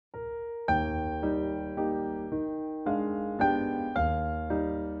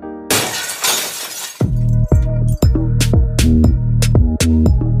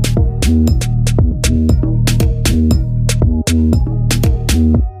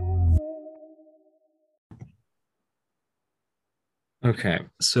Okay,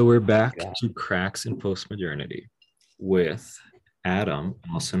 so we're back God. to cracks in postmodernity with Adam,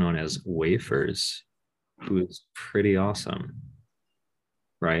 also known as Wafers, who is pretty awesome,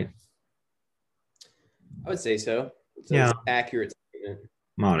 right? I would say so. It's Yeah, an accurate statement.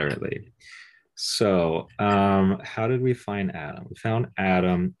 moderately. So, how did we find Adam? We found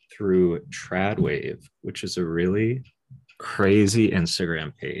Adam through Tradwave, which is a really crazy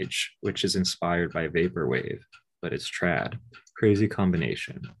Instagram page, which is inspired by Vaporwave, but it's trad. Crazy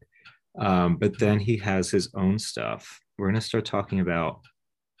combination. But then he has his own stuff. We're going to start talking about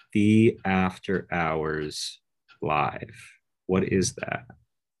the After Hours Live. What is that?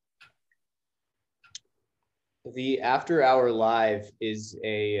 The After Hour Live is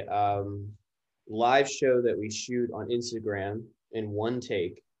a live show that we shoot on Instagram in one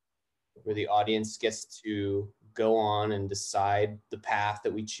take, where the audience gets to go on and decide the path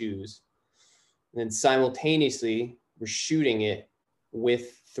that we choose. And then simultaneously, we're shooting it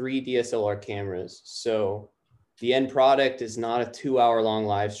with three DSLR cameras. So the end product is not a 2 hour long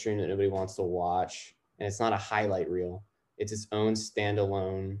live stream that nobody wants to watch. And it's not a highlight reel. It's its own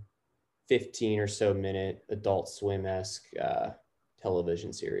standalone 15 or so minute Adult Swim-esque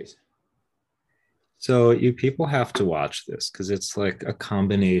television series. So, you people have to watch this because it's like a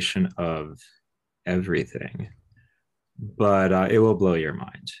combination of everything, but it will blow your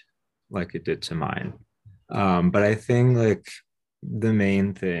mind like it did to mine. But I think like the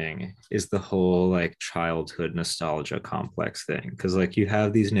main thing is the whole like childhood nostalgia complex thing because like you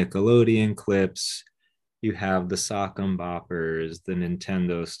have these Nickelodeon clips, you have the sock'em boppers, the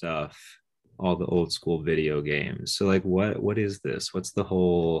Nintendo stuff, all the old school video games. So like what is this? What's the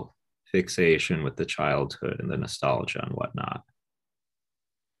whole fixation with the childhood and the nostalgia and whatnot?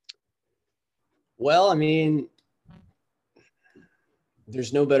 Well, I mean,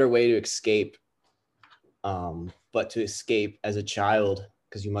 there's no better way to escape but to escape as a child,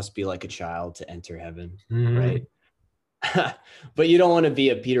 because you must be like a child to enter heaven, Mm, right? But you don't want to be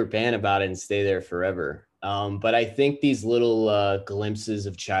a Peter Pan about it and stay there forever. But I think these little glimpses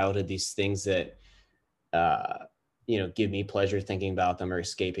of childhood, these things that give me pleasure thinking about them or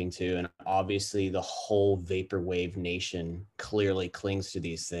escaping to, and obviously the whole vaporwave nation clearly clings to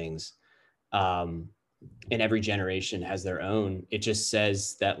these things. Um, and every generation has their own. It just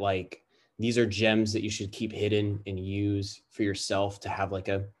says that like these are gems that you should keep hidden and use for yourself to have like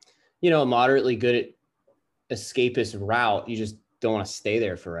a moderately good escapist route. You just don't want to stay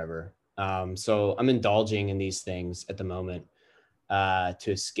there forever. So I'm indulging in these things at the moment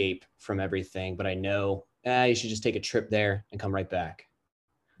to escape from everything. But I know you should just take a trip there and come right back.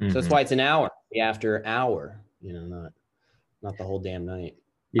 So that's mhm. why it's an hour, the after hour, not the whole damn night.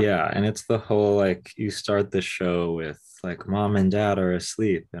 Yeah, and it's the whole like you start the show with like mom and dad are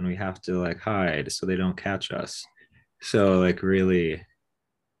asleep and we have to like hide so they don't catch us. So like really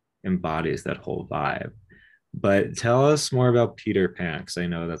embodies that whole vibe. But tell us more about Peter Pan because I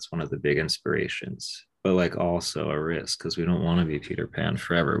know that's one of the big inspirations, but like also a risk because we don't want to be Peter Pan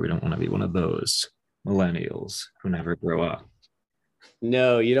forever. We don't want to be one of those millennials who never grow up.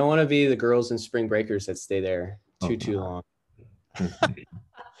 No, you don't want to be the girls in Spring Breakers that stay there Oh, too long. God.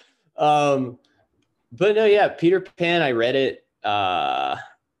 Um, but no, yeah, Peter Pan. I read it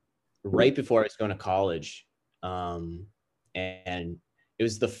right before I was going to college, and it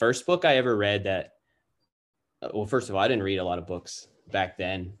was the first book I ever read that. Well, first of all, I didn't read a lot of books back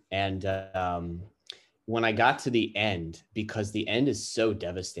then, and when I got to the end, because the end is so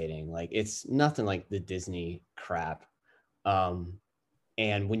devastating, like it's nothing like the Disney crap. Um,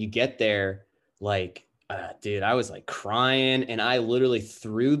 And when you get there, like, dude, I was like crying and I literally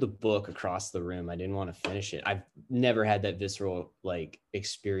threw the book across the room. I didn't want to finish it. I've never had that visceral like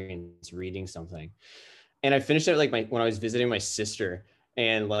experience reading something. And I finished it like when I was visiting my sister,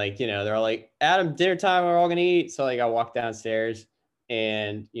 and like, they're all like, Adam, dinner time, we're all gonna eat. So like I walked downstairs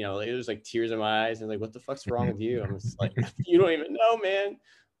and it was like tears in my eyes and like, what the fuck's wrong with you? I'm just like, you don't even know, man.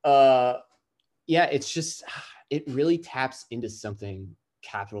 Uh yeah, it's just it really taps into something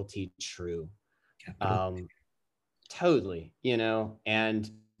capital T true. Capital. Um, totally, and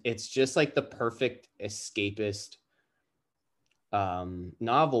it's just like the perfect escapist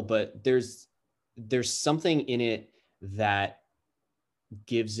novel, but there's something in it that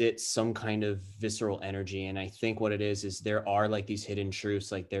gives it some kind of visceral energy. And I think what it is there are like these hidden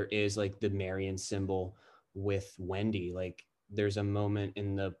truths. Like there is like the Marion symbol with Wendy. Like there's a moment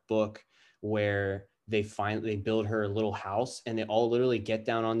in the book where they build her a little house and they all literally get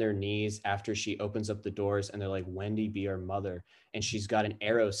down on their knees after she opens up the doors and they're like, Wendy, be our mother. And she's got an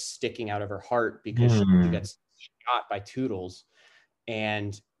arrow sticking out of her heart because she Hmm. got shot by Toodles.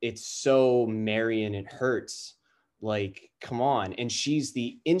 And it's so Marion, it hurts. Like, come on. And she's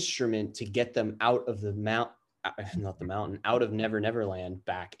the instrument to get them out of the not the mountain, out of Never Neverland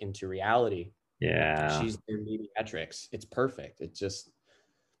back into reality. Yeah. She's their mediatrix. It's perfect.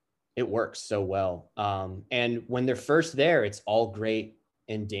 It works so well. And when they're first there, it's all great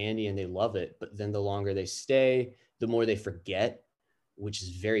and dandy and they love it. But then the longer they stay, the more they forget, which is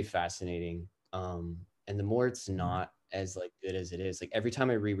very fascinating. And the more it's not as like good as it is. Like every time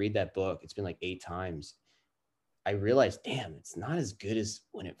I reread that book, it's been like 8 times. I realized, damn, it's not as good as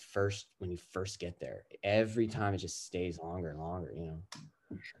when you first get there. Every time it just stays longer and longer, you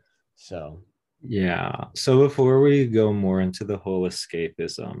know. So Yeah. So before we go more into the whole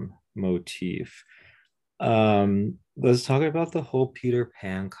escapism motif, let's talk about the whole Peter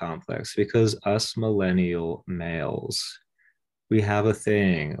Pan complex because us millennial males, we have a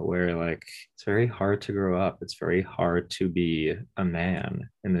thing where like it's very hard to grow up. It's very hard to be a man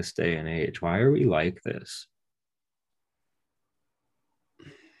in this day and age. Why are we like this?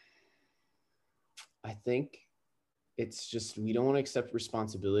 I think it's just we don't want to accept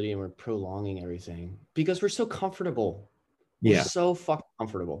responsibility and we're prolonging everything because we're so comfortable. We're Yeah, so fucking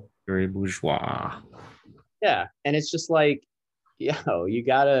comfortable. very bourgeois. Yeah. And it's just like, you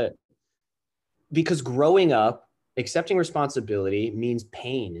gotta, because growing up, accepting responsibility means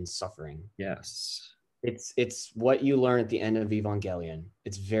pain and suffering. Yes. It's what you learn at the end of Evangelion.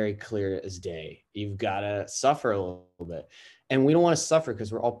 It's very clear as day. You've got to suffer a little bit. And we don't want to suffer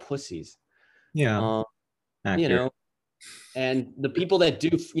because we're all pussies. Yeah, Um, you accurate. know, and the people that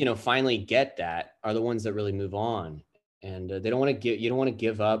do, finally get that are the ones that really move on. And they don't want to give, you don't want to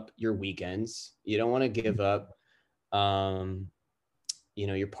give up your weekends. You don't want to give up, um,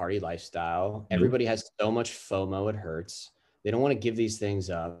 your party lifestyle. Nope. Everybody has so much FOMO, it hurts. They don't want to give these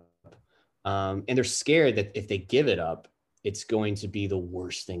things up. And they're scared that if they give it up, it's going to be the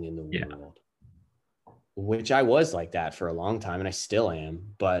worst thing in the Yeah. world. Which I was like that for a long time, and I still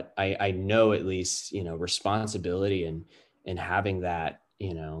am. But I know at least responsibility and having that.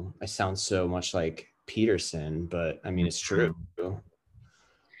 I sound so much like Peterson, but I mean it's true. Mhm.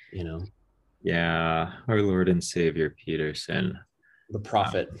 You know, Yeah, our Lord and Savior Peterson, the uh,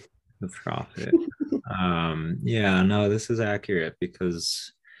 prophet. the prophet. Yeah, no, this is accurate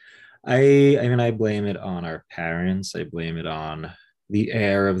because I mean I blame it on our parents. I blame it on the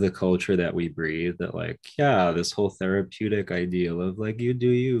air of the culture that we breathe that like, yeah, this whole therapeutic ideal of like you do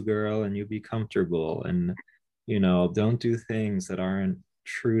you, girl, and you be comfortable and don't do things that aren't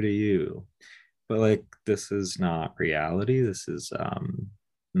true to you. But like this is not reality. This is an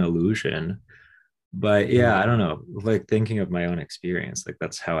illusion. But yeah, I don't know, like thinking of my own experience, like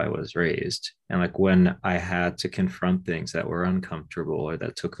that's how I was raised. And like when I had to confront things that were uncomfortable or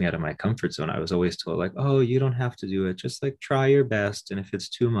that took me out of my comfort zone, I was always told, like, oh, you don't have to do it. Just like try your best. And if it's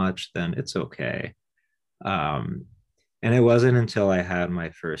too much, then it's okay. Um, and it wasn't until I had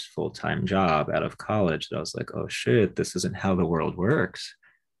my first full-time job out of college that I was like, oh shit, this isn't how the world works.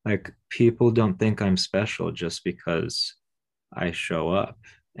 Like people don't think I'm special just because I show up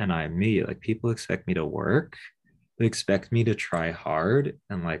and I'm me. Like people expect me to work. They expect me to try hard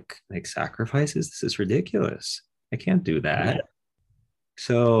and like make sacrifices. This is ridiculous. I can't do that.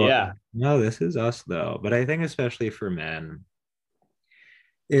 So Yeah. no, this is us though. But I think especially for men,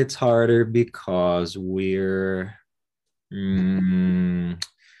 it's harder because mm,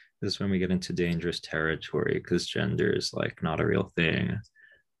 this is when we get into dangerous territory because gender is like not a real thing.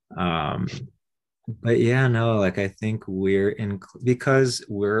 Um, but yeah, no, like I think we're in because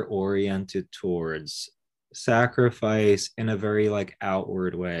we're oriented towards sacrifice in a very like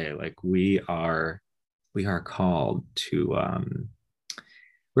outward way. Like we are called to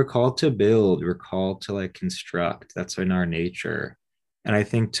we're called to build, we're called to like construct. That's in our nature. And I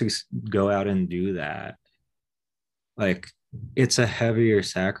think to go out and do that, like it's a heavier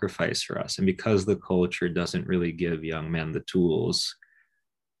sacrifice for us. And because the culture doesn't really give young men the tools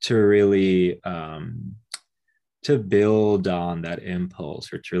to really to build on that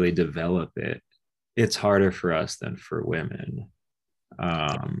impulse or to really develop it, it's harder for us than for women.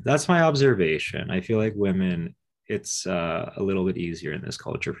 That's my observation. I feel like women, it's a little bit easier in this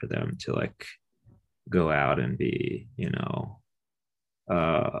culture for them to like go out and be,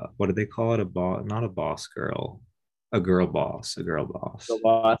 what do they call it? A boss, not a boss girl, a girl The boss.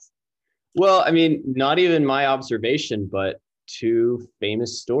 loss. Well, I mean, not even my observation, but two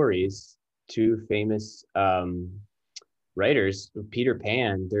famous stories, two famous writers, Peter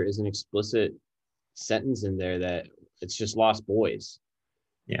Pan, there is an explicit sentence in there that it's just lost boys.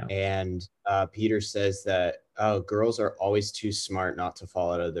 Yeah. And Peter says that, oh, girls are always too smart not to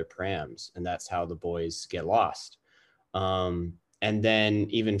fall out of their prams. And that's how the boys get lost. Um, And then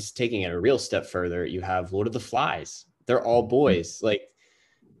even taking it a real step further, you have Lord of the Flies. They're all boys. Like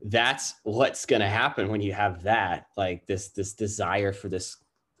that's what's going to happen when you have that, like this desire for this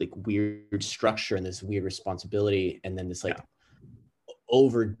like weird structure and this weird responsibility, and then this Yeah. like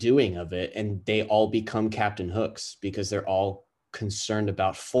overdoing of it, and they all become Captain Hooks because they're all concerned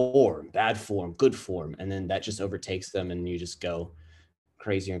about form, bad form, good form, and then that just overtakes them, and you just go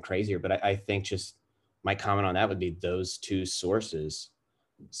crazier and crazier. But I think just my comment on that would be those two sources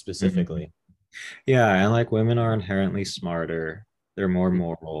Mhm. specifically. Yeah, and like women are inherently smarter. They're more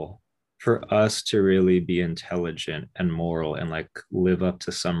moral. For us to really be intelligent and moral and like live up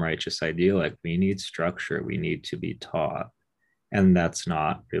to some righteous ideal, like we need structure, we need to be taught. And that's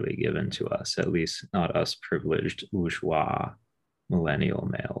not really given to us, at least not us privileged bourgeois millennial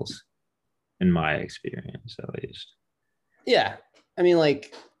males, in my experience, at least. Yeah, I mean,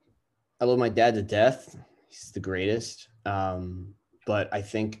 like I love my dad to death. He's the greatest. But I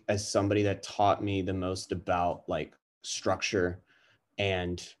think as somebody that taught me the most about like structure,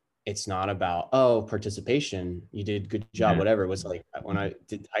 and it's not about, oh, participation, you did good job, Yeah. whatever. It was like when I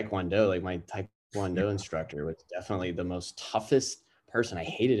did Taekwondo, like my Taekwondo instructor was definitely the most toughest person. I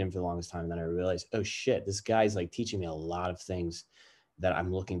hated him for the longest time. And then I realized, oh shit, this guy's like teaching me a lot of things that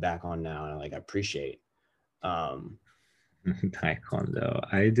I'm looking back on now and I like appreciate. Um, Taekwondo.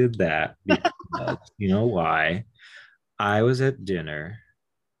 I did that because you know why? I was at dinner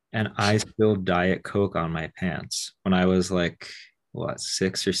and I spilled Diet Coke on my pants when I was like, what,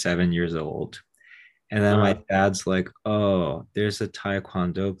 6 or 7 years old. And then my uh, dad's like, oh, there's a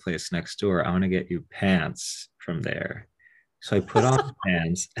Taekwondo place next door. I want to get you pants from there. So I put on the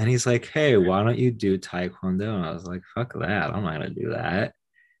pants and he's like, hey, why don't you do Taekwondo? And I was like, fuck that. I'm not going to do that.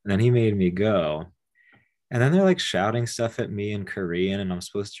 And then he made me go. And then they're like shouting stuff at me in Korean, and I'm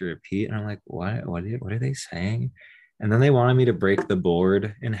supposed to repeat. And I'm like, what are they saying? And then they wanted me to break the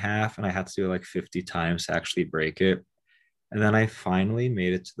board in half, and I had to do it like 50 times to actually break it. And then I finally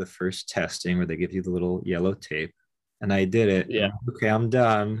made it to the first testing where they give you the little yellow tape. And I did it. And yeah. I'm like, okay, I'm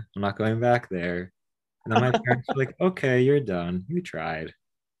done. I'm not going back there. And then my parents were like, okay, you're done. You tried.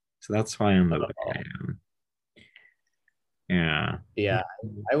 So that's why I'm the way I am. Yeah. Yeah,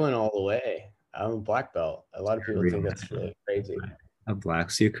 I went all the way. I'm a black belt. A lot of people think Korean. that's really crazy. A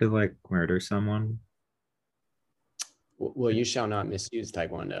black, so you could like murder someone. Well, you shall not misuse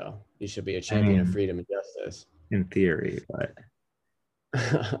Taekwondo. You should be a I champion of mean, freedom and justice. in theory, but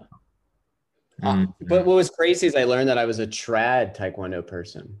But mm, what was crazy is I learned that I was a trad Taekwondo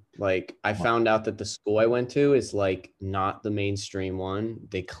person. Like I found out that the school I went to is like not the mainstream one.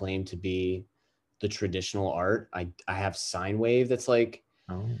 They claim to be the traditional art. I have sine wave that's like,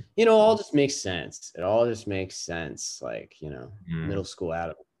 oh, all just makes sense. It all just makes sense. Like, mm. middle school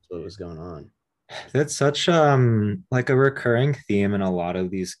Adam, that's what was going on. That's such like a recurring theme in a lot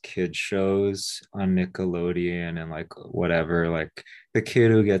of these kid shows on Nickelodeon and like whatever, like the kid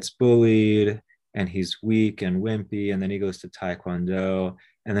who gets bullied and he's weak and wimpy, and then he goes to Taekwondo,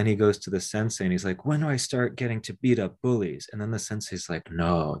 and then he goes to the sensei and he's like, when do I start getting to beat up bullies? And then the sensei's like,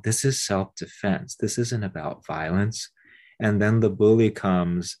 no, this is self-defense. This isn't about violence. And then the bully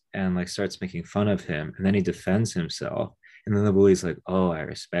comes and like starts making fun of him, and then he defends himself. And then the bully's like, oh, I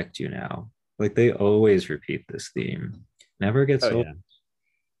respect you now. Like they always repeat this theme. Never Oh gets old. yeah.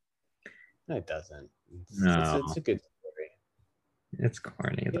 No, it doesn't. It's No, a good story. it's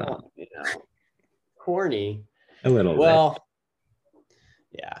corny You though. don't, corny. A little bit. Well,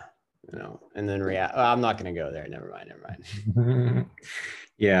 yeah, and then react. Oh, I'm not going to go there. Never mind. Never mind.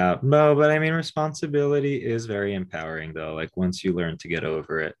 Yeah, no, but I mean, responsibility is very empowering though. Like once you learn to get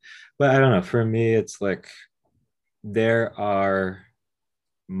over it. But I don't know. For me, it's like there are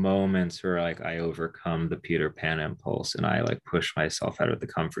moments where like I overcome the Peter Pan impulse and I like push myself out of the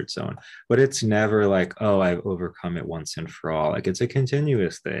comfort zone. But it's never like, oh, I've overcome it once and for all. Like it's a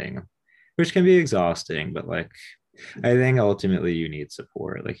continuous thing, which can be exhausting, but like I think ultimately you need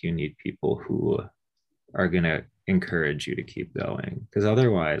support. Like you need people who are gonna encourage you to keep going. Because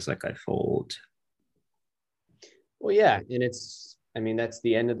otherwise, like I fold. Well, yeah, and I mean, that's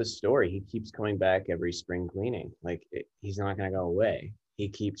the end of the story. He keeps coming back every spring cleaning. Like he's not going to go away. He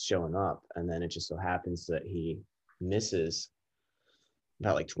keeps showing up, and then it just so happens that he misses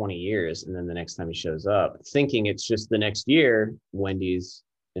about like 20 years, and then the next time he shows up, thinking it's just the next year, Wendy's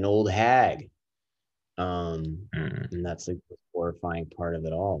an old hag. Mm, And that's like the horrifying part of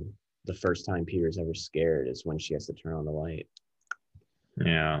it all. The first time Peter's ever scared is when she has to turn on the light.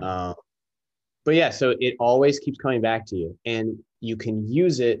 yeah. Um, but yeah, so it always keeps coming back to you, and you can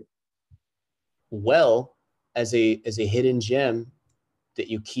use it well as a hidden gem that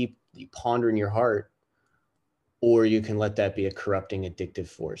you ponder in your heart. or you can let that be a corrupting, addictive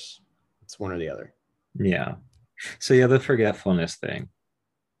force. It's one or the other. Yeah. So yeah, the forgetfulness thing.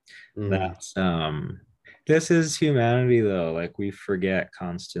 Mm, That's this is humanity though. Like we forget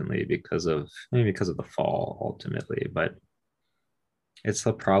constantly because of maybe because of the fall ultimately, but it's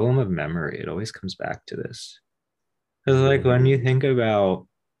the problem of memory. It always comes back to this. Because like mm, when you think about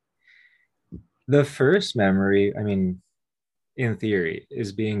the first memory, I mean, in theory,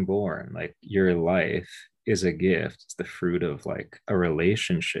 is being born. Like your life is a gift. It's the fruit of like a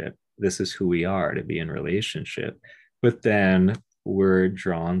relationship. This is who we are to be in relationship. But then we're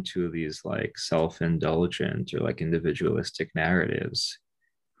drawn to these like self-indulgent or like individualistic narratives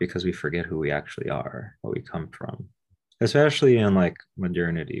because we forget who we actually are, what we come from, especially in like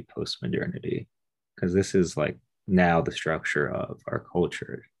modernity, post-modernity, because this is like now the structure of our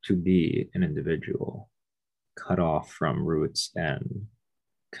culture to be an individual cut off from roots and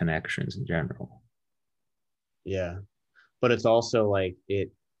connections in general. yeah. But it's also like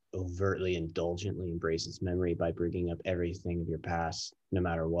it overtly indulgently embraces memory by bringing up everything of your past, no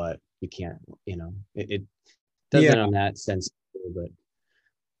matter what. You can't, it does Yeah, it on that sense, but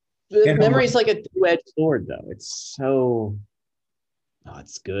in a memory is like a two-edged sword, though. It's so, oh,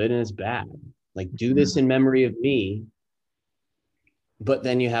 it's good and it's bad. Like, do this in memory of me, but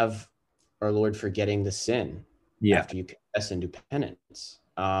then you have our Lord forgetting the sin yeah, after you confess and do penance.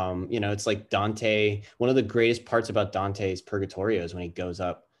 It's like Dante. One of the greatest parts about Dante's Purgatorio is when he goes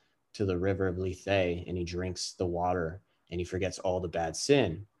up to the river of Lethe and he drinks the water and he forgets all the bad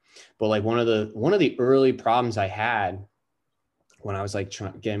sin. But like one of the early problems I had when I was like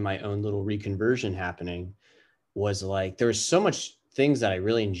getting my own little reconversion happening was like there was so much things that I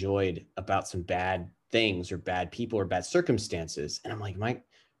really enjoyed about some bad things or bad people or bad circumstances, and I'm like, Mike,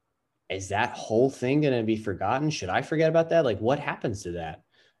 is that whole thing going to be forgotten? Should I forget about that? Like, what happens to that?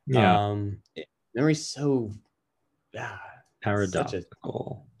 yeah, Memory's so, ah, it's such a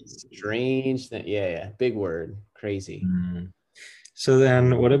paradoxical. strange thing. Yeah, yeah, big word, crazy. Mm. So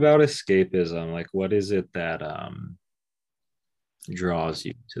then what about escapism? Like what is it that draws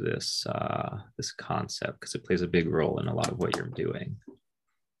you to this concept? Because it plays a big role in a lot of what you're doing.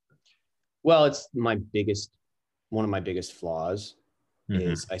 Well, it's one of my biggest flaws Mm-hmm.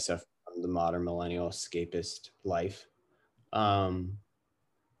 is I suffer from the modern millennial escapist life. Um,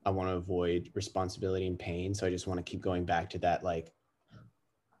 I want to avoid responsibility and pain, so I just want to keep going back to that like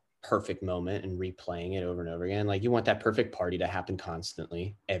perfect moment and replaying it over and over again. Like you want that perfect party to happen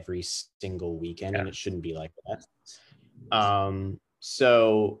constantly every single weekend, Yeah. and it shouldn't be like that.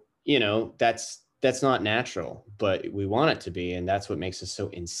 So that's not natural, but we want it to be, and that's what makes us so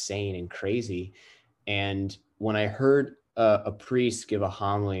insane and crazy. And when I heard a priest give a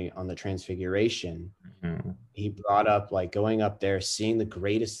homily on the Transfiguration, Mm-hmm. he brought up like going up there, seeing the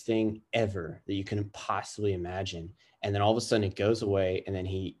greatest thing ever that you can possibly imagine, and then all of a sudden it goes away, and then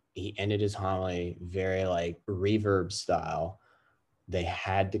he ended his homily very like reverb style. They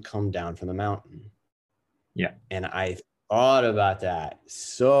had to come down from the mountain, Yeah. and I thought about that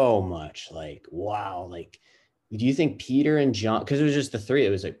so much. Like, wow, like, do you think Peter and John? Because it was just the three. It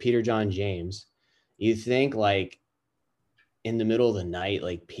was like Peter, John, James. You think like in the middle of the night,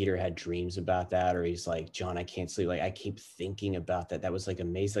 like Peter had dreams about that, or he's like, John, I can't sleep. Like, I keep thinking about that. That was like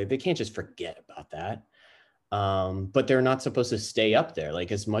amazing. Like, they can't just forget about that. But they're not supposed to stay up there.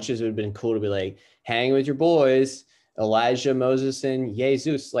 Like, as much as it would have been cool to be like, hang with your boys, Elijah, Moses, and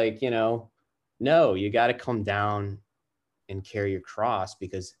Jesus, like, no, you got to come down and carry your cross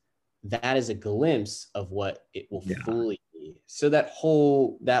because that is a glimpse of what it will Yeah. fully be. So that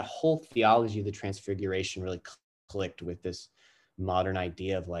whole theology of the transfiguration really clicked with this modern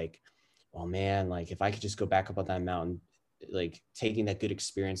idea of like, oh man, like if I could just go back up on that mountain, like taking that good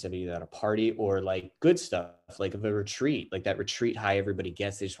experience of either at a party or like good stuff, like of a retreat, like that retreat high everybody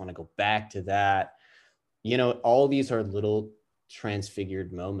gets, they just want to go back to that. All these are little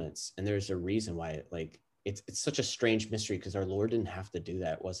transfigured moments, and there's a reason why it's such a strange mystery because our Lord didn't have to do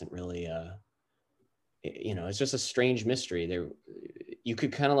that. It wasn't really it's just a strange mystery. There, you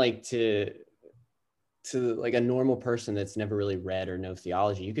could kind of like to like a normal person that's never really read or know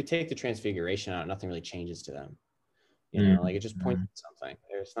theology, you could take the transfiguration out, nothing really changes to them. Like it just points Mm-hmm. to something.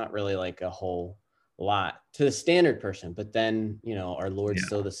 There's not really like a whole lot to the standard person, but then our Lord Yeah.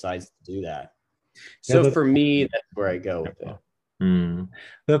 still decides to do that. Yeah. So for me, that's where I go with it. Mm.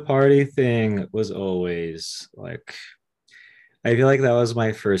 The party thing was always like, I feel like that was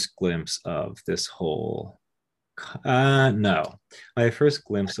my first glimpse of this whole, no. My first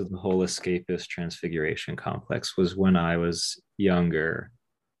glimpse of the whole escapist transfiguration complex was when I was younger.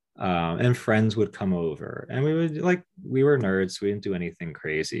 And friends would come over, and we would like, we were nerds, we didn't do anything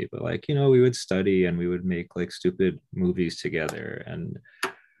crazy, but like, we would study and we would make like stupid movies together and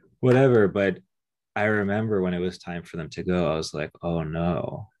whatever. But I remember when it was time for them to go, I was like, oh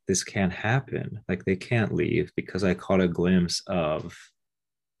no, this can't happen. Like, they can't leave, because I caught a glimpse of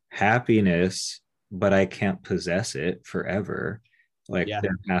happiness, but I can't possess it forever. Like, Yeah.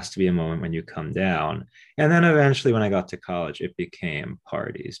 there has to be a moment when you come down. And then eventually, when I got to college, it became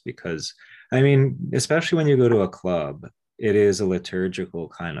parties, because I mean, especially when you go to a club, it is a liturgical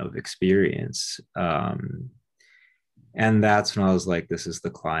kind of experience. And that's when I was like, this is the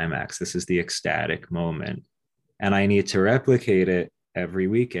climax, this is the ecstatic moment. And I need to replicate it every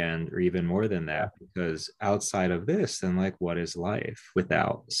weekend, or even more than Yeah. that, because outside of this, then like, what is life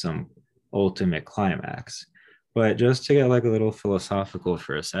without some ultimate climax? But just to get like a little philosophical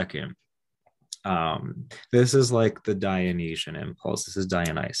for a second, this is like the Dionysian impulse. This is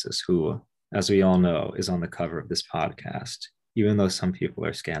Dionysus, who, as we all know, is on the cover of this podcast, even though some people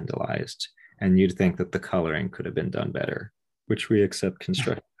are scandalized. And you'd think that the coloring could have been done better, which we accept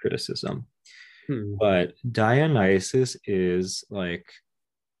constructive criticism. Hmm. But Dionysus is like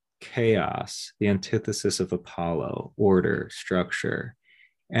chaos, the antithesis of Apollo, order, structure.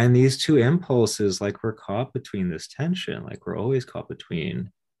 And these two impulses, like, we're caught between this tension. Like, we're always caught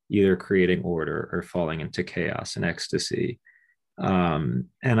between either creating order or falling into chaos and ecstasy. And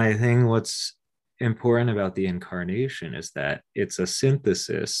I think what's important about the incarnation is that it's a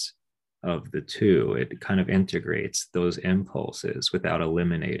synthesis of the two. It kind of integrates those impulses without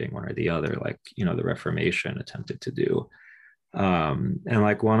eliminating one or the other, like, the Reformation attempted to do. And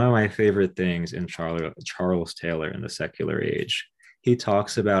like, one of my favorite things in Charles Taylor in The Secular Age, he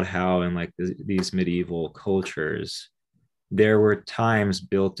talks about how in like these medieval cultures, there were times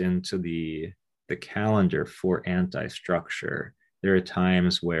built into the calendar for anti-structure. There are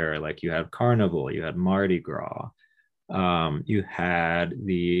times where like you had Carnival, you had Mardi Gras, you had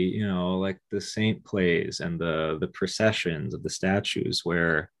the like the saint plays and the processions of the statues,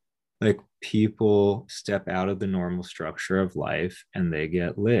 where like people step out of the normal structure of life and they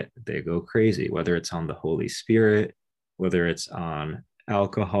get lit, they go crazy, whether it's on the Holy Spirit, whether it's on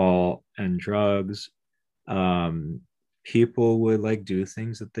alcohol and drugs. um People would like do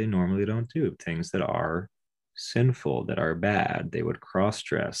things that they normally don't do, things that are sinful, that are bad. They would cross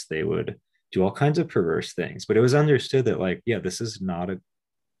dress, they would do all kinds of perverse things. But it was understood that like, yeah, this is not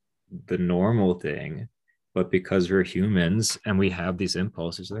the normal thing, but because we're humans and we have these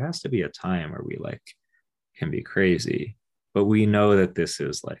impulses, there has to be a time where we like can be crazy. But we know that this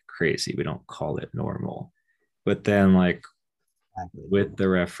is like crazy, we don't call it normal. But then like, Exactly. with the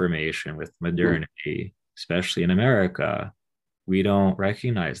Reformation, with modernity, especially in America, we don't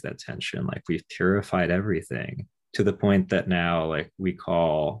recognize that tension. Like, we've purified everything to the point that now, like, we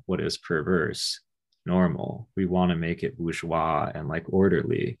call what is perverse normal. We want to make it bourgeois and like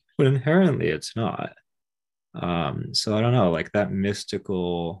orderly, but inherently it's not. So I don't know, like that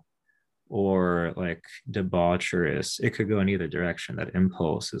mystical or like debaucherous, it could go in either direction. That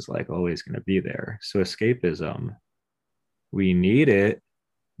impulse is like always going to be there. So escapism, we need it,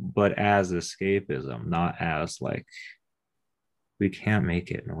 but as escapism, not as like, we can't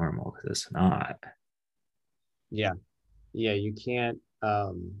make it normal because it's not. Yeah. Yeah. You can't.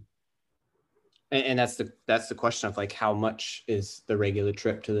 And that's the question of like, how much is the regular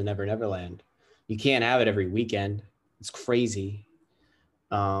trip to the Never Never Land? You can't have it every weekend. It's crazy.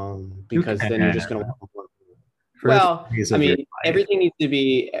 You Because then you're can just gonna want more. for a few Well, days I of your mean, life.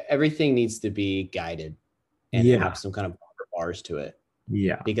 everything needs to be guided and Yeah, have some kind of bars to it,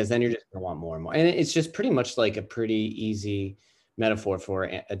 yeah. because then you're just gonna want more and more. And it's just pretty much like a pretty easy metaphor for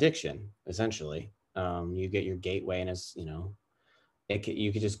addiction, essentially. You get your gateway, and as you know,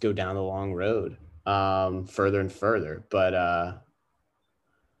 you could just go down the long road, further and further. But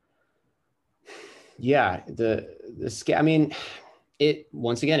yeah, I mean, it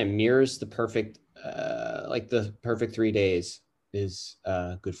once again, it mirrors the perfect, like the perfect 3 days is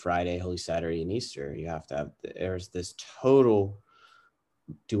Good Friday, Holy Saturday, and Easter. You have to have, there's this total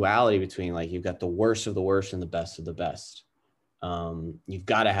duality between, like, you've got the worst of the worst and the best of the best. You've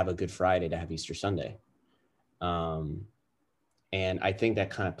got to have a Good Friday to have Easter Sunday. And I think that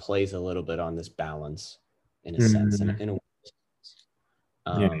kind of plays a little bit on this balance in a sense, and Mm, in a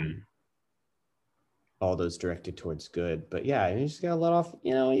yeah. um, all those directed towards good. But yeah, you just gotta let off,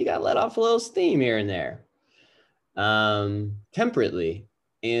 you gotta let off a little steam here and there, temperately,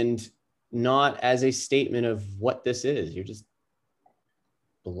 and not as a statement of what this is. You're just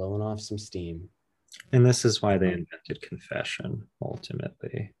blowing off some steam. And this is why they Um, invented confession,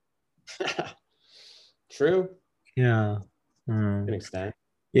 ultimately. True, Yeah. to an Mm. extent.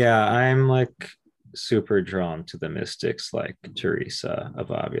 Yeah, I'm like super drawn to the mystics like Teresa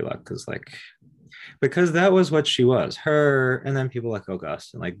of Avila because that was what she was. Her and then people like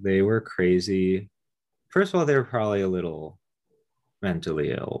Augustine, like they were crazy. First of all, they were probably a little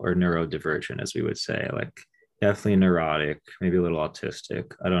mentally ill or neurodivergent, as we would say, like definitely neurotic, maybe a little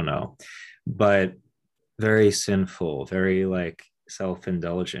autistic. I don't know, but very sinful, very like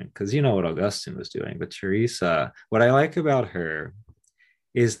self-indulgent. Because you know what Augustine was doing, but Teresa, what I like about her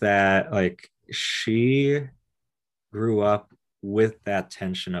is that like she grew up with that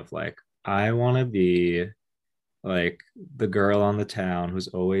tension of like I want to be like the girl on the town who's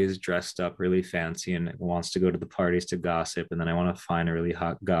always dressed up really fancy and wants to go to the parties to gossip. And then I want to find a really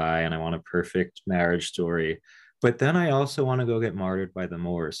hot guy and I want a perfect marriage story. But then I also want to go get martyred by the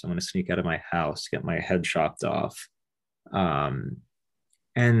Moors. So I'm going to sneak out of my house, get my head chopped off. Um,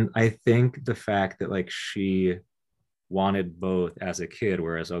 and I think the fact that like she wanted both as a kid,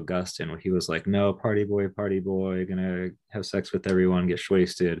 whereas Augustine, he was like, no, party boy, gonna have sex with everyone, get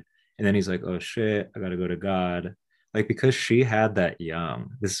wasted. And then he's like, oh shit, I gotta go to God. Like, because she had that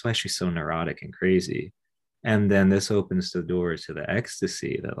young, this is why she's so neurotic and crazy. And then this opens the door to the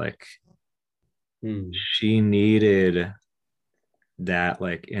ecstasy that, like, Hmm. she needed that,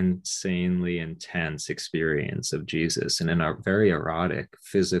 like, insanely intense experience of Jesus and in a very erotic,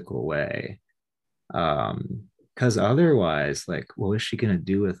 physical way. Because otherwise, like, what is she gonna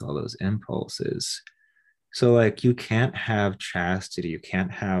do with all those impulses? So, like, you can't have chastity, you can't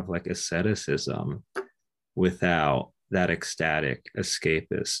have like asceticism without that ecstatic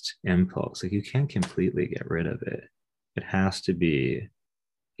escapist impulse. Like, you can't completely get rid of it. It has to be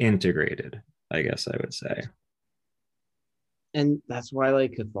integrated, I guess I would say. And that's why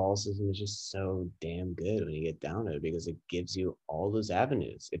like Catholicism is just so damn good when you get down to it, because it gives you all those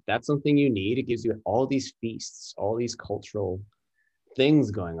avenues. If that's something you need, it gives you all these feasts, all these cultural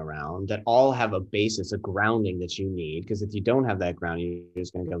things going around that all have a basis, a grounding that you need. Because if you don't have that grounding, you're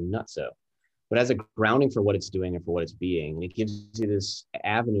just going to go nutso. But as a grounding for what it's doing and for what it's being, and it gives you this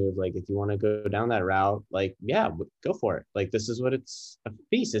avenue of like, if you want to go down that route, like, yeah, go for it. Like, this is what it's a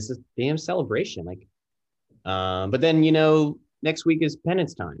feast. It's a damn celebration. Like, but then next week is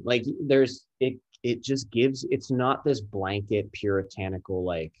penance time. Like, there's it. It just gives. It's not this blanket puritanical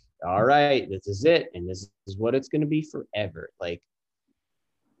like, all right, this is it, and this is what it's going to be forever. Like,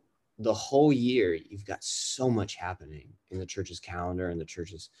 the whole year, you've got so much happening in the church's calendar and the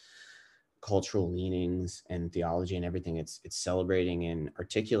church's cultural leanings and theology and everything. It's celebrating and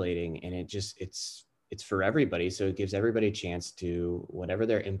articulating, and it's for everybody. So it gives everybody a chance to whatever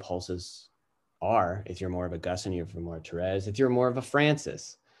their impulses are. If you're more of a Gusson, if you're more of Therese, if you're more of a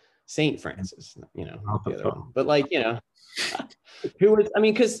Francis, Saint Francis, not the other one, but like, who was, I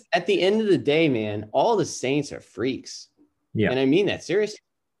mean, because at the end of the day, man, all the saints are freaks. Yeah. And I mean that seriously.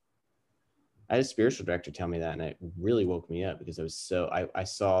 I had a spiritual director tell me that, and it really woke me up because I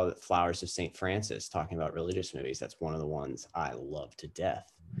saw Flowers of St. Francis talking about religious movies. That's one of the ones I love to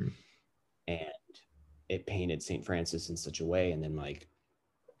death. And it painted St. Francis in such a way. And then like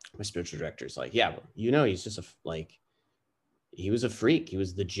my spiritual director is like, yeah, he's just he was a freak. He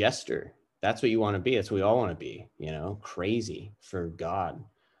was the jester. That's what you want to be. That's what we all want to be, crazy for God.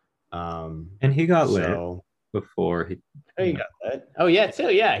 And he got lit So, before he, oh, you you know, got that. Oh yeah,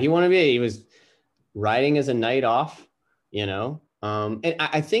 too. Yeah. He was riding as a night off, and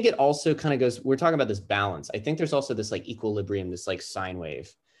I think it also kind of goes, we're talking about this balance. I think there's also this like equilibrium, this like sine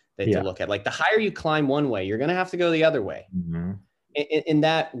wave that to yeah. look at. Like, the higher you climb one way, you're going to have to go the other way. Mm-hmm. And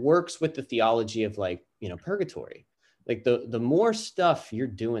that works with the theology of like, purgatory. Like, the more stuff you're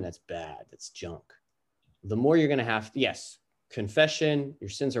doing that's bad, that's junk, the more you're going to have, yes, confession, your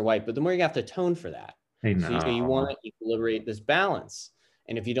sins are white, but the more you have to atone for that. I So you want know. to equilibrate this balance.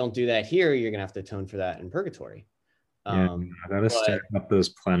 And if you don't do that here, you're going to have to atone for that in purgatory. Yeah, Um, I gotta but stack up those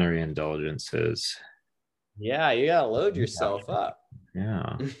plenary indulgences. yeah, you got to load yourself up.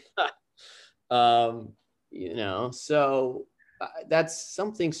 Yeah. um, so that's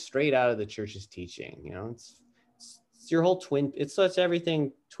something straight out of the church's teaching. It's your whole it's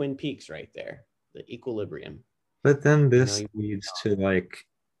everything Twin Peaks right there, the equilibrium. But then this You leads to like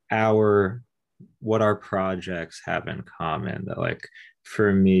our what our projects have in common. That like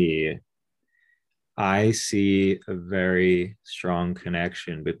for me, I see a very strong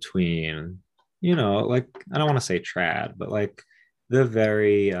connection between, like I don't want to say trad, but like the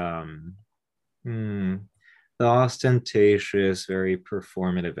very hmm, the ostentatious, very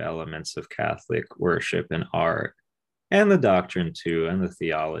performative elements of Catholic worship and art, and the doctrine too, and the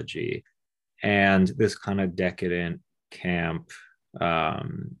theology, and this kind of decadent camp,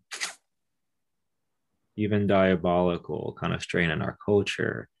 um, even diabolical kind of strain in our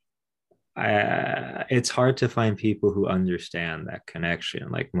culture, it's hard to find people who understand that connection.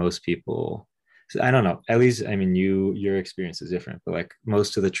 Like most people, I don't know. At least, I mean, your experience is different, but like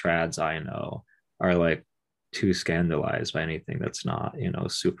most of the trads I know are like too scandalized by anything that's not,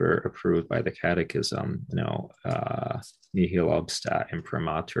 super approved by the catechism, nihil obstat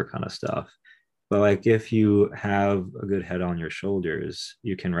imprimatur kind of stuff. But like if you have a good head on your shoulders,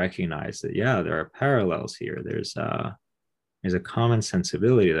 you can recognize that yeah, there are parallels here. There's a common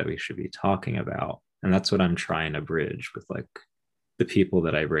sensibility that we should be talking about. And that's what I'm trying to bridge with like the people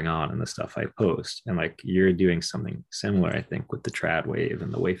that I bring on and the stuff I post. And like you're doing something similar, I think, with the trad wave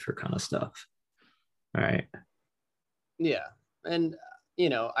and the wafer kind of stuff. All right. Yeah. And,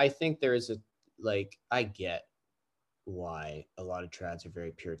 I think there is I get why a lot of trads are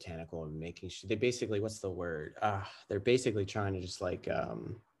very puritanical and making sure they basically, what's the word? They're basically trying to just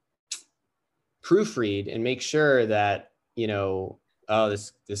proofread and make sure that, oh,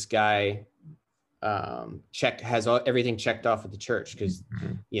 this guy has everything checked off with the church, because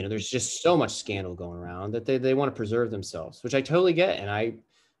there's just so much scandal going around that they want to preserve themselves, which I totally get, and I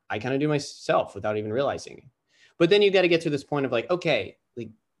kind of do myself without even realizing it. But then you got to get to this point of like, okay, like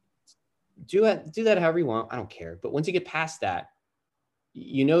do that however you want, I don't care. But once you get past that,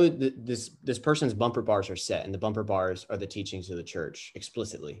 this person's bumper bars are set, and the bumper bars are the teachings of the church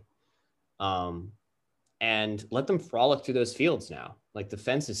explicitly. And let them frolic through those fields now. Like the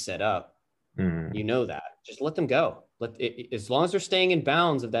fence is set up. That. Just let them go. As long as they're staying in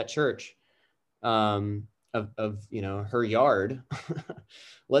bounds of that church, of her yard.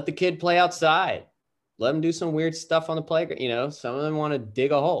 Let the kid play outside. Let them do some weird stuff on the playground. Some of them want to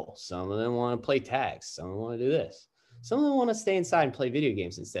dig a hole. Some of them want to play tags. Some of them want to do this. Some of them want to stay inside and play video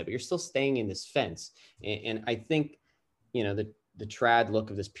games instead. But you're still staying in this fence. And I think, the trad look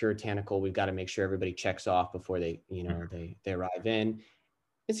of this puritanical, we've got to make sure everybody checks off before they arrive in.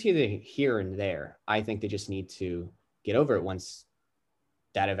 It's either here and there. I think they just need to get over it once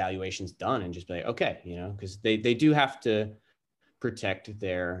that evaluation's done and just be like, okay, because they do have to protect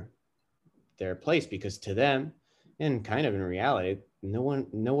their place, because to them, and kind of in reality,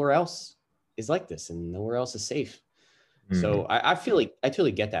 nowhere else is like this, and nowhere else is safe. So I feel like I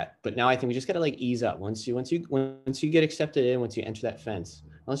totally get that. But now I think we just got to ease up once you get accepted in, once you enter that fence,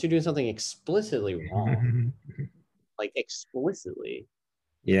 unless you're doing something explicitly wrong, like explicitly.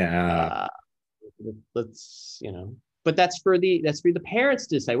 Yeah. Let's but that's for the parents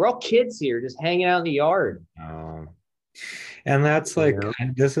to decide. We're all kids here just hanging out in the yard. And that's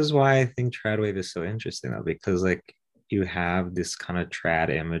this is why I think tradwave is so interesting though, because like you have this kind of trad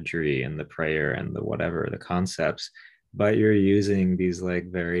imagery and the prayer and the whatever the concepts, but you're using these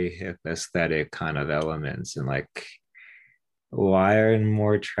like very hip aesthetic kind of elements. And like why are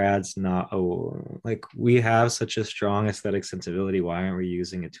more trads not like we have such a strong aesthetic sensibility? Why aren't we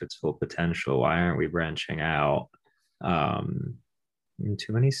using it to its full potential? Why aren't we branching out?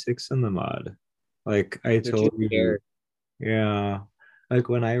 Too many sticks in the mud. Like I told you, yeah. Like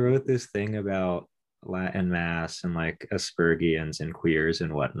when I wrote this thing about Latin mass and like Aspergians and queers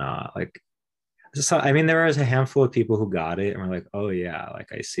and whatnot, like so I mean there was a handful of people who got it and were like, oh yeah,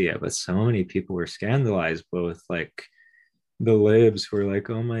 like I see it. But so many people were scandalized, both like the libs were like,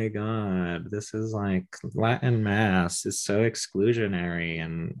 oh my god, this is like Latin mass is so exclusionary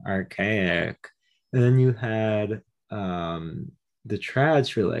and archaic. And then you had the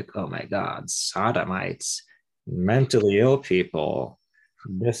trads were like, oh my god, sodomites, mentally ill people,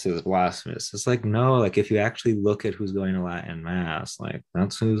 this is blasphemous. It's like, no, like if you actually look at who's going to Latin mass, like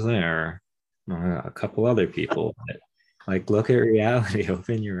that's who's there. A couple other people, but, like look at reality.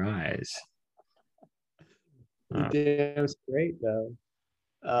 Open your eyes. Damn straight though.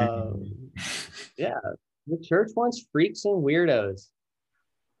 Yeah, the church wants freaks and weirdos.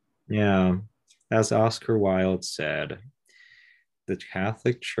 Yeah, as Oscar Wilde said, the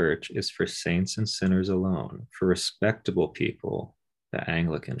Catholic Church is for saints and sinners alone. For respectable people, the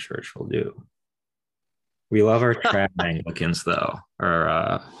Anglican Church will do. We love our trad Anglicans, though,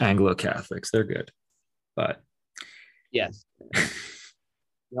 or Anglo-Catholics. They're good, but yes,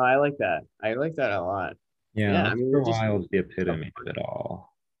 no, I like that. I like that a lot. Yeah, I mean, Oscar Wilde's the epitome of it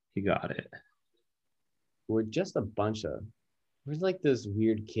all. He got it. We're just a bunch of we're like those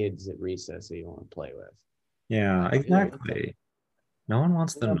weird kids at recess that you want to play with. Yeah, exactly. No one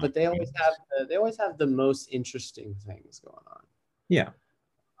wants them, but they always have the most interesting things going on. Yeah.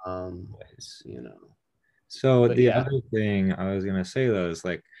 So but the other thing I was gonna say though is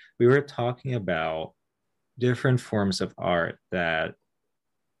like we were talking about different forms of art that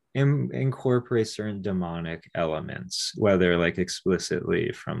incorporate certain demonic elements, whether like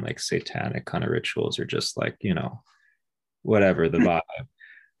explicitly from like satanic kind of rituals or just like, whatever the vibe.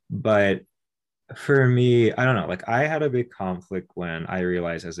 But for me, I don't know, like I had a big conflict when I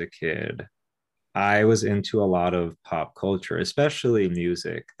realized as a kid I was into a lot of pop culture, especially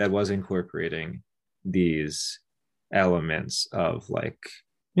music that was incorporating these elements of like,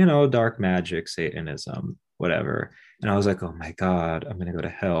 dark magic, Satanism, whatever. And I was like, oh my God, I'm going to go to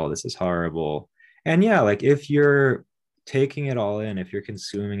hell. This is horrible. And yeah, like if you're taking it all in, if you're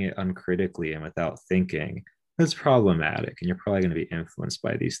consuming it uncritically and without thinking, that's problematic. And you're probably going to be influenced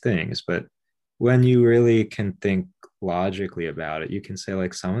by these things. But when you really can think logically about it, you can say,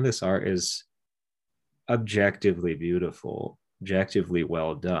 like, some of this art is objectively beautiful, objectively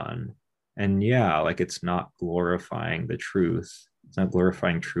well done. And yeah, like it's not glorifying the truth, it's not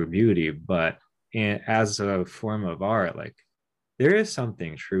glorifying true beauty, but as a form of art, like there is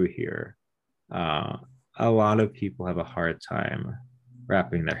something true here. Uh, a lot of people have a hard time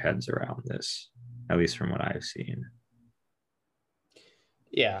wrapping their heads around this, at least from what I've seen.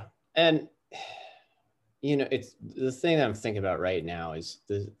 Yeah. And it's the thing that I'm thinking about right now is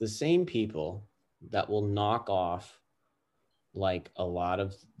the same people that will knock off like a lot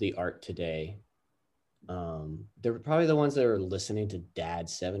of the art today. They're probably the ones that are listening to dad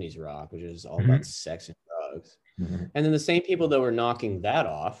 70s rock, which is all about Mm-hmm. sex and drugs. Mm-hmm. And then the same people that were knocking that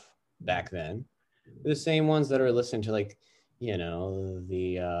off back then, the same ones that are listening to like,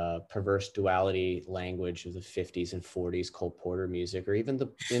 the perverse duality language of the 50s and 40s Cole Porter music, or even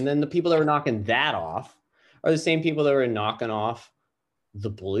and then the people that were knocking that off are the same people that were knocking off the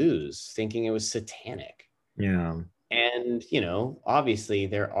blues, thinking it was satanic. Yeah. And, obviously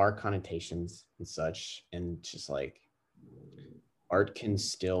there are connotations and such, and just like art can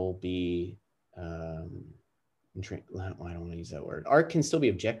still be, I don't want to use that word. Art can still be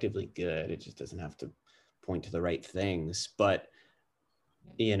objectively good. It just doesn't have to point to the right things. But,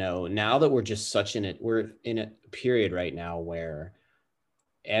 now that we're in a period right now where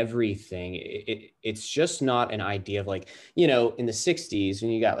everything, it's just not an idea of like, in the 60s when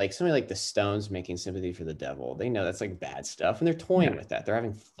you got like somebody like the Stones making Sympathy for the Devil, they know that's like bad stuff and they're toying Yeah. with that, they're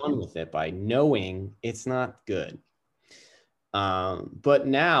having fun with it by knowing it's not good. But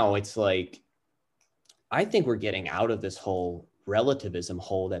now it's like, I think we're getting out of this whole relativism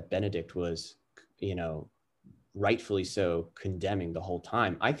hole that Benedict was, you know rightfully so condemning the whole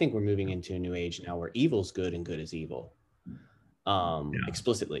time. I think we're moving into a new age now where evil's good and good is evil, Yeah.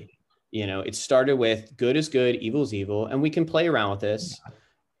 explicitly. It started with good is good, evil is evil, and we can play around with this,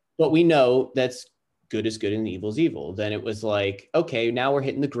 but we know that's good is good and evil is evil. Then it was like, okay, now we're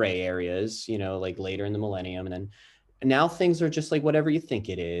hitting the gray areas, like later in the millennium. And then now things are just like whatever you think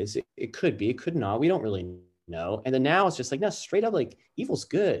it is. It could be, it could not. We don't really know. And then now it's just like, no, straight up, like evil's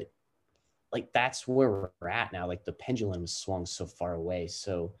good. Like that's where we're at now. Like the pendulum swung so far away.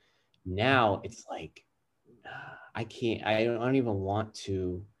 So now it's like, I don't even want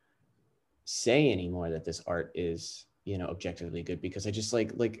to say anymore that this art is, objectively good, because I just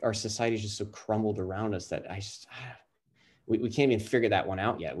like our society is just so crumbled around us that we can't even figure that one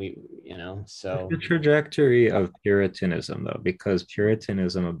out yet. It's So the trajectory of Puritanism, though, because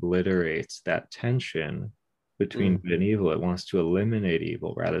Puritanism obliterates that tension between mm, good and evil. It wants to eliminate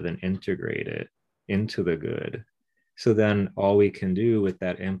evil rather than integrate it into the good. So then all we can do with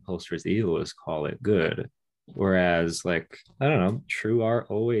that impulse towards evil is call it good. Whereas, like, I don't know, true art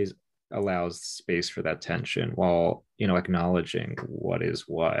always allows space for that tension while, acknowledging what is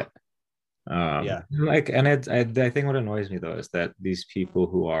what. yeah, Like, and I think what annoys me though is that these people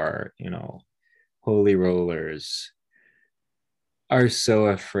who are, holy rollers are so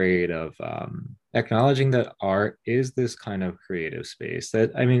afraid of acknowledging that art is this kind of creative space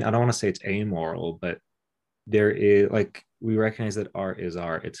that, I mean, I don't want to say it's amoral, but there is, like, we recognize that art is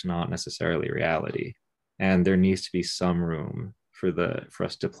art. It's not necessarily reality. And there needs to be some room for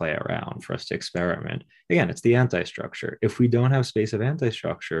us to play around, for us to experiment. Again, it's the anti-structure. If we don't have space of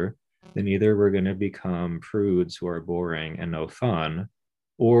anti-structure, then either we're going to become prudes who are boring and no fun,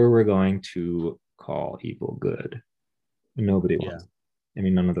 or we're going to call evil good. Nobody yeah, wants. I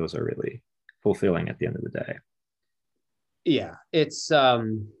mean, none of those are really fulfilling at the end of the day. yeah. It's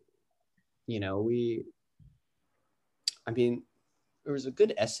we I mean, there was a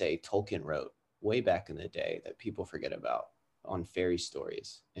good essay Tolkien wrote way back in the day that people forget about, on fairy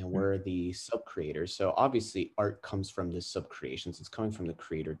stories, and we're the sub creators. So obviously art comes from the sub creations. It's coming from the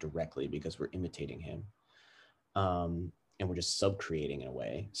creator directly because we're imitating him. And we're just sub creating in a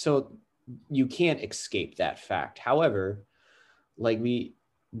way. So you can't escape that fact. However, like he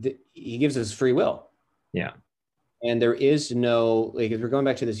gives us free will. Yeah. And there is no, like, if we're going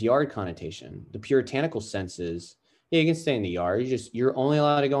back to this yard connotation, the puritanical sense is, yeah, you can stay in the yard. You're only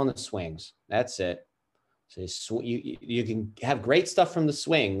allowed to go on the swings. That's it. So you can have great stuff from the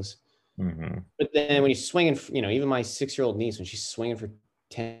swings, Mm-hmm. but then when you're swinging, even my 6-year-old niece, when she's swinging for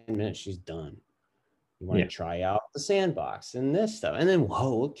 10 minutes, she's done. You want Yeah. to try out the sandbox and this stuff. And then,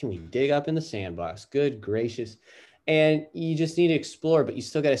 whoa, what can we dig up in the sandbox? Good gracious. And you just need to explore, but you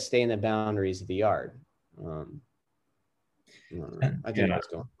still got to stay in the boundaries of the yard. I think I Yeah. was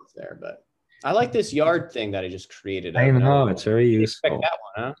going there, but I like this yard thing that I just created I up. know it's very Didn't expect useful. that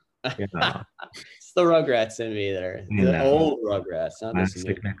one, huh? Yeah. It's the Rugrats in me there. You The know, old Rugrats, not this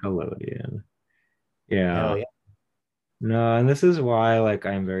new. classic Nickelodeon. Yeah. Hell yeah. No, and this is why like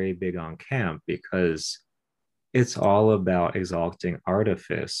I'm very big on camp because it's all about exalting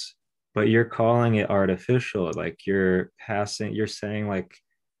artifice, but you're calling it artificial. Like you're saying like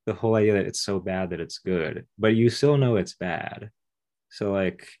the whole idea that it's so bad that it's good, but you still know it's bad. So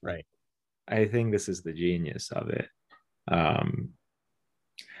like Right. I think this is the genius of it. Um,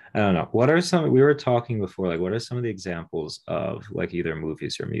 I don't know. What are some, we were talking before, like, what are some of the examples of like either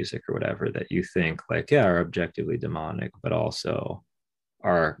movies or music or whatever that you think like, yeah, are objectively demonic, but also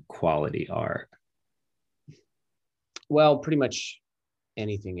are quality art? Well, pretty much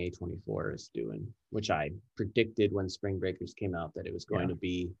anything A24 is doing, which I predicted when Spring Breakers came out that it was going Yeah. to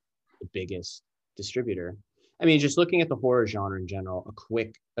be the biggest distributor. I mean, just looking at the horror genre in general,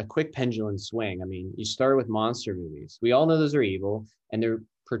 a quick pendulum swing. I mean, you start with monster movies. We all know those are evil and they're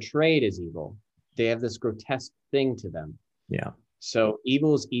portrayed as evil. They have this grotesque thing to them. Yeah. So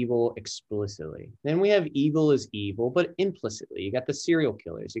evil is evil explicitly. Then we have evil is evil, but implicitly. You got the serial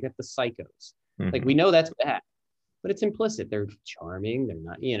killers, you got the psychos. Like Mm-hmm. we know that's bad, but it's implicit. They're charming. They're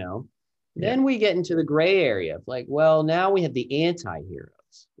not. Yeah. Then we get into the gray area of like, well, now we have the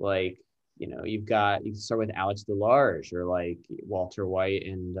anti-heroes. Like, you can start with Alex DeLarge or like Walter White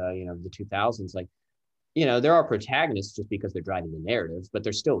and, the 2000s. Like, there are protagonists just because they're driving the narrative, but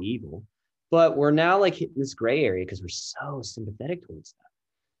they're still evil. But we're now like hitting this gray area because we're so sympathetic towards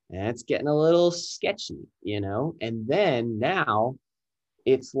them. And it's getting a little sketchy. And then now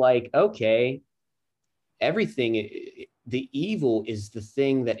it's like, okay, everything, the evil is the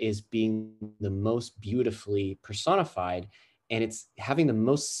thing that is being the most beautifully personified, and it's having the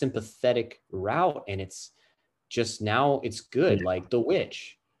most sympathetic route, and it's just now it's Yeah. good, like the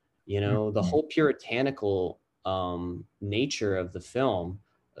witch, the Mhm. whole puritanical nature of the film.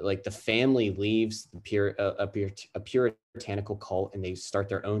 Like the family leaves a puritanical cult and they start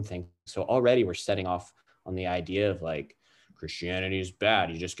their own thing, so already we're setting off on the idea of like Christianity is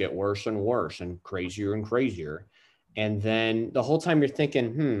bad. You just get worse and worse and crazier and crazier. And then the whole time you're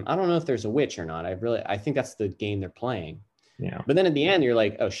thinking, I don't know if there's a witch or not. I think that's the game they're playing. Yeah. But then at the end, you're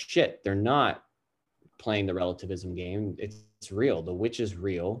like, oh shit, they're not playing the relativism game. It's real. The witch is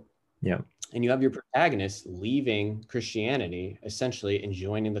real. Yeah. And you have your protagonist leaving Christianity essentially and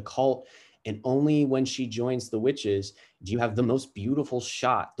joining the cult. And only when she joins the witches do you have the most beautiful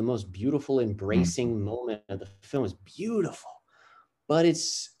shot, the most beautiful Mhm. embracing moment of the film. Is beautiful, but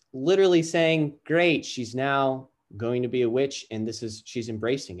it's literally saying, great, she's now going to be a witch and she's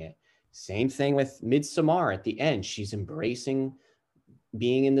embracing it. Same thing with Midsommar at the end. She's embracing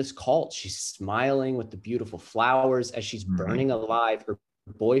being in this cult. She's smiling with the beautiful flowers as she's Mhm. burning alive her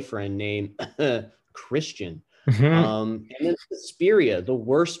boyfriend named Christian. Mhm. And then Suspiria, the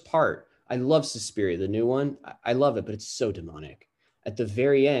worst part. I love Suspiria, the new one. I love it, but it's so demonic. At the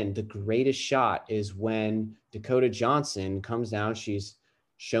very end, the greatest shot is when Dakota Johnson comes down. She's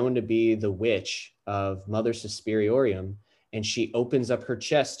shown to be the witch of Mother Suspiriorum, and she opens up her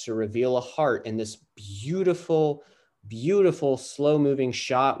chest to reveal a heart in this beautiful, beautiful slow moving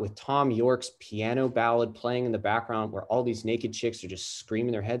shot with Tom York's piano ballad playing in the background where all these naked chicks are just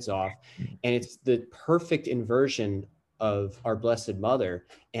screaming their heads off. And it's the perfect inversion of Our Blessed Mother.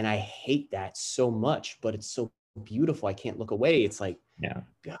 And I hate that so much, but it's so beautiful. I can't look away. It's like, Yeah.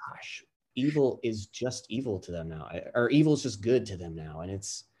 gosh, evil is just evil to them now, or evil is just good to them now. And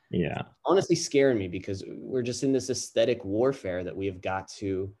it's Yeah. honestly scaring me because we're just in this aesthetic warfare that we have got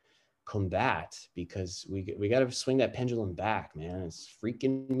to combat, because we got to swing that pendulum back, man. It's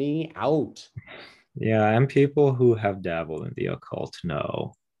freaking me out. Yeah. And people who have dabbled in the occult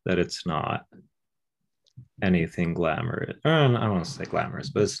know that it's not anything glamorous. I don't want to say glamorous,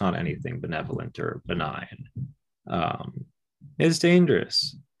 but it's not anything benevolent or benign. Um, it's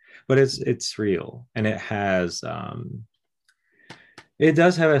dangerous, but it's real, and it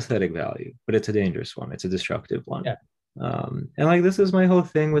does have aesthetic value, but it's a dangerous one. It's a destructive one. Yeah. And like this is my whole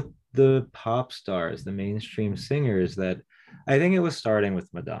thing with the pop stars, the mainstream singers, that I think it was starting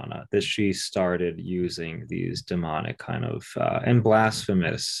with Madonna that she started using these demonic kind of and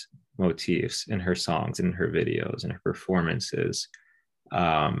blasphemous motifs in her songs, in her videos, and her performances.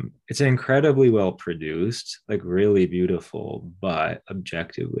 It's incredibly well produced, like really beautiful, but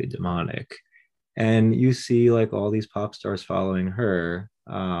objectively demonic. And you see like all these pop stars following her.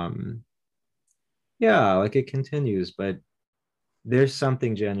 Yeah, like it continues, but there's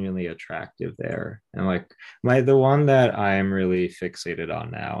something genuinely attractive there. And like the one that I'm really fixated on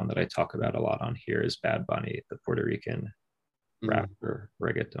now and that I talk about a lot on here is Bad Bunny, the Puerto Rican Mm. rapper,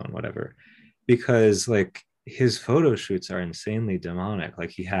 reggaeton, whatever. Because like his photo shoots are insanely demonic.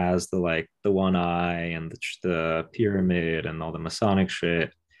 Like he has the one eye and the pyramid and all the Masonic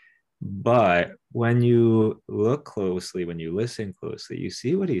shit. But when you look closely, when you listen closely, you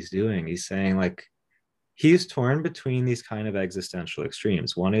see what he's doing. He's saying like he's torn between these kind of existential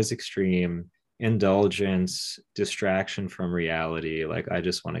extremes. One is extreme indulgence, distraction from reality. Like, I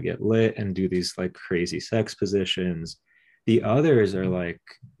just want to get lit and do these like crazy sex positions. The others are like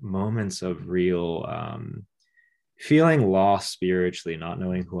moments of real feeling lost spiritually, not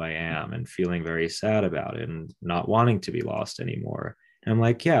knowing who I am and feeling very sad about it and not wanting to be lost anymore. And I'm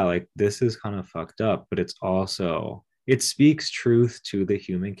like, yeah, like this is kind of fucked up, but it's also, it speaks truth to the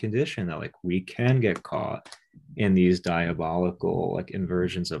human condition that like we can get caught in these diabolical like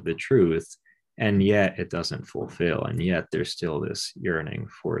inversions of the truth. And yet it doesn't fulfill. And yet there's still this yearning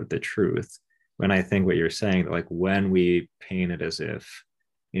for the truth. When I think what you're saying, like when we paint it as if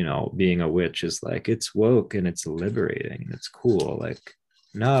being a witch is like it's woke and it's liberating and it's cool. Like,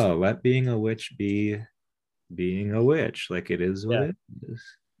 no, let being a witch be being a witch. Like it is what Yeah. it is.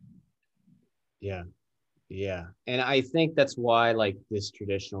 Yeah. Yeah. And I think that's why like this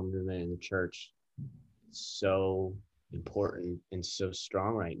traditional movement in the church is so important and so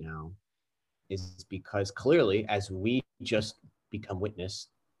strong right now is because clearly as we just become witness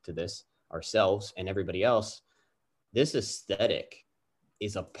to this ourselves and everybody else, this aesthetic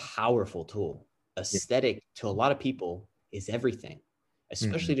is a powerful tool. Yeah. Aesthetic to a lot of people is everything, Mhm.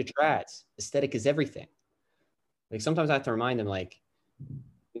 especially to trads. Aesthetic is everything. Like sometimes I have to remind them, like,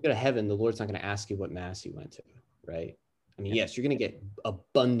 you go to heaven, the Lord's not going to ask you what mass you went to, right? I mean, Yeah. yes, you're going to get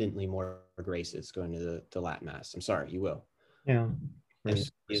abundantly more graces going to the Latin mass. I'm sorry, you will, Yeah. and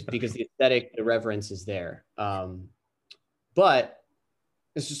because Respectful. the aesthetic, the reverence is there. But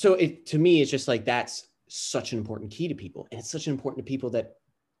so it to me, it's just like that's such an important key to people, and it's such an important to people that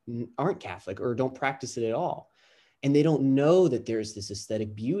aren't Catholic or don't practice it at all, and they don't know that there's this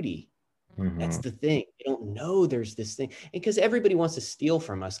aesthetic beauty. That's Mhm. the thing. They don't know there's this thing. And because everybody wants to steal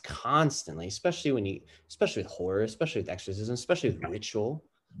from us constantly, especially with horror, especially with exorcism, especially with ritual.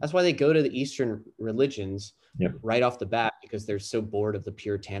 That's why they go to the Eastern religions Yep. right off the bat because they're so bored of the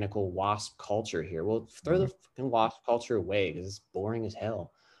puritanical WASP culture here. Well, throw the Mhm. fucking WASP culture away because it's boring as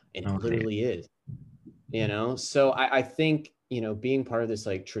hell. And it Oh, honey. literally is, you know? So I think, being part of this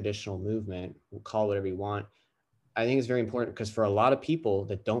like traditional movement, we'll call it whatever you want, I think it's very important because for a lot of people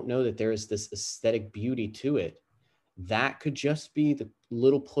that don't know that there is this aesthetic beauty to it, that could just be the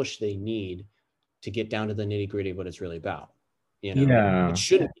little push they need to get down to the nitty gritty of what it's really about. It Yeah.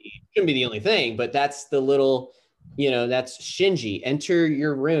 shouldn't be the only thing, but that's the little, that's Shinji. Enter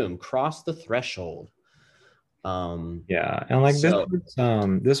your room, cross the threshold. Yeah. And like So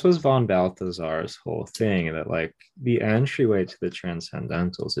this was von Balthasar's whole thing that like the entryway to the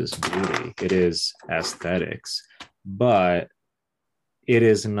transcendentals is beauty. It is aesthetics, but it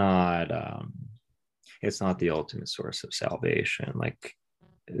is not it's not the ultimate source of salvation. Like,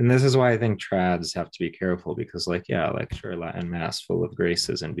 and this is why I think trads have to be careful because, like, yeah, like sure, Latin mass full of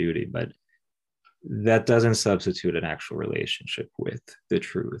graces and beauty, but that doesn't substitute an actual relationship with the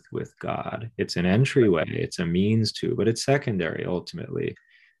truth, with God. It's an entryway, it's a means to, but it's secondary ultimately.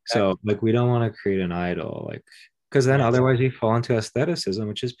 So, exactly. like, we don't want to create an idol, like, because then Yes. otherwise you fall into aestheticism,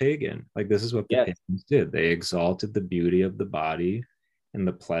 which is pagan. Like, this is what the Yes. pagans did. They exalted the beauty of the body and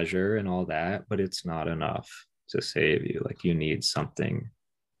the pleasure and all that, but it's not enough to save you. Like, you need something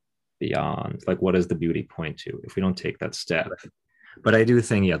beyond. Like, what does the beauty point to if we don't take that step? Right. But I do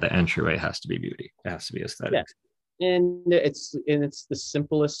think, yeah, the entryway has to be beauty. It has to be Yeah. aesthetics. And it's the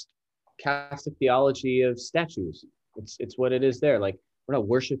simplest Catholic theology of statues. It's what it is there. Like we're not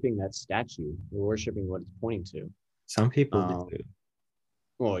worshiping that statue. We're worshiping what it's pointing to. Some people do.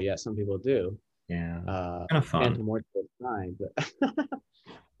 Well, yeah, some people do. Yeah, Uh, kind of fun. Phantom Worship is fine,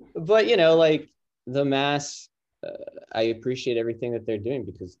 but like the mass, I appreciate everything that they're doing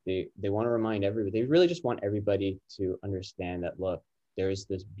because they want to remind everybody. They really just want everybody to understand that look, there is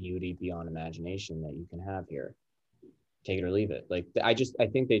this beauty beyond imagination that you can have here. take it or leave it. Like I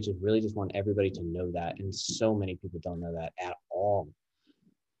think they just really just want everybody to know that, and so many people don't know that at all.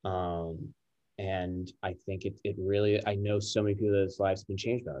 Um, and I think it really, I know so many people that's lives have been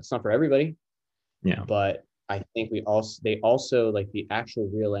changed by it. It's not for everybody, Yeah. but I think they also like the actual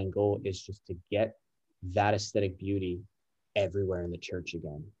real end goal is just to get that aesthetic beauty everywhere in the church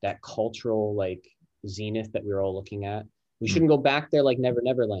again. That cultural like zenith that we were all looking at. We Mm. shouldn't go back there like Never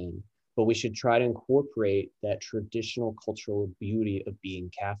Never Land, but we should try to incorporate that traditional cultural beauty of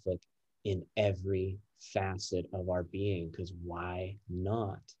being Catholic in every facet of our being, because why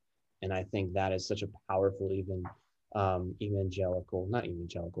not? And I think that is such a powerful, even evangelical, not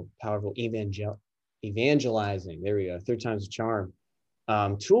evangelical, powerful evangelizing. There we go. Third time's a charm.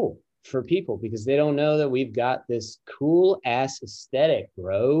 Tool for people, because they don't know that we've got this cool ass aesthetic,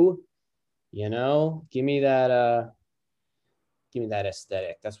 bro. You know, give me that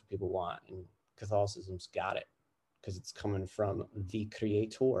aesthetic. That's what people want, and Catholicism's got it because it's coming from the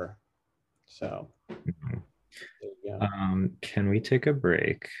creator. So Mhm. there you go. Can we take a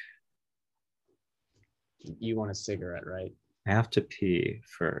break? You want a cigarette, right? I have to pee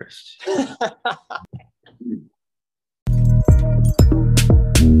first.